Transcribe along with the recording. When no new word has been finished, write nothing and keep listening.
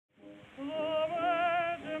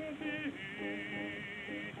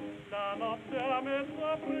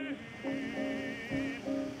Hold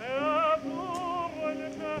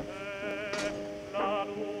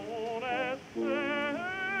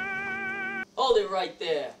it right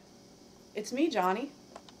there. It's me, Johnny.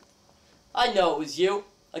 I know it was you.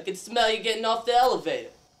 I could smell you getting off the elevator.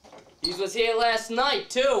 You was here last night,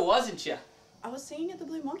 too, wasn't you? I was singing at the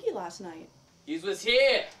Blue Monkey last night. You was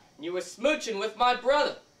here, and you were smooching with my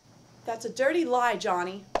brother. That's a dirty lie,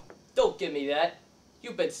 Johnny. Don't give me that.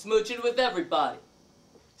 You've been smooching with everybody.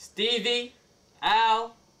 Stevie,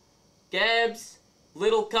 Al, Gabs,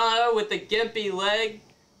 Little Connor with the gimpy leg,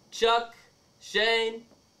 Chuck, Shane,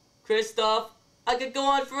 Christoph. I could go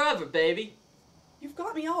on forever, baby. You've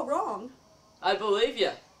got me all wrong. I believe you.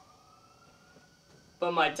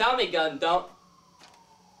 But my Tommy gun don't.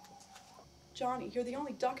 Johnny, you're the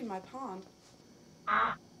only duck in my pond.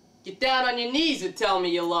 Get down on your knees and tell me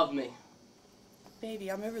you love me.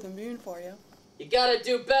 Baby, I'm over the moon for you. You gotta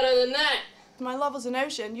do better than that. If my love was an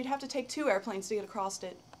ocean, you'd have to take 2 airplanes to get across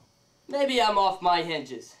it. Maybe I'm off my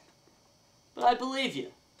hinges. But I believe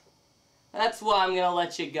you. That's why I'm gonna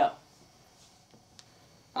let you go.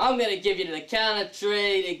 I'm gonna give you the count of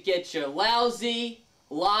 3 to get your lousy,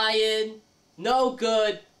 lying, no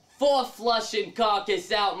good, 4-flushing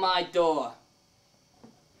carcass out my door.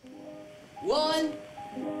 1,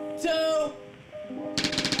 2...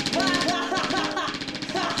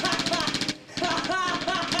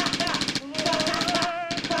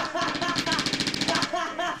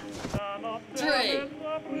 3.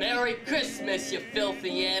 Merry Christmas, you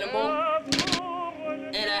filthy animal.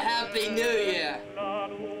 And a Happy New Year.